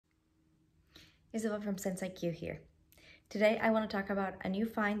Isabel from Sense IQ here. Today I want to talk about a new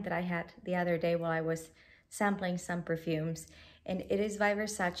find that I had the other day while I was sampling some perfumes, and it is by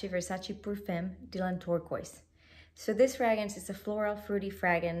Versace Perfume Dylan Turquoise. So this fragrance is a floral fruity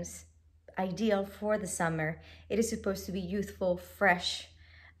fragrance, ideal for the summer. It is supposed to be youthful, fresh,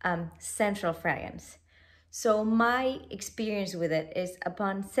 sensual fragrance. So my experience with it is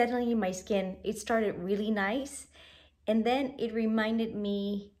upon settling in my skin, it started really nice, and then it reminded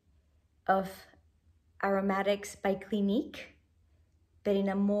me of Aromatics by Clinique, but in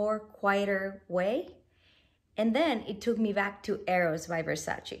a more quieter way. And then it took me back to Eros by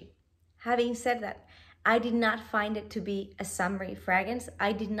Versace. Having said that, I did not find it to be a summery fragrance.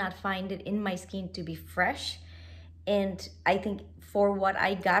 I did not find it in my skin to be fresh. And I think for what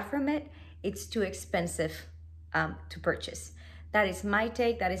I got from it, it's too expensive to purchase. That is my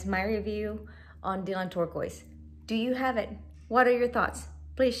take, that is my review on Dylan Turquoise. Do you have it? What are your thoughts?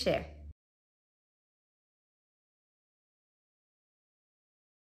 Please share.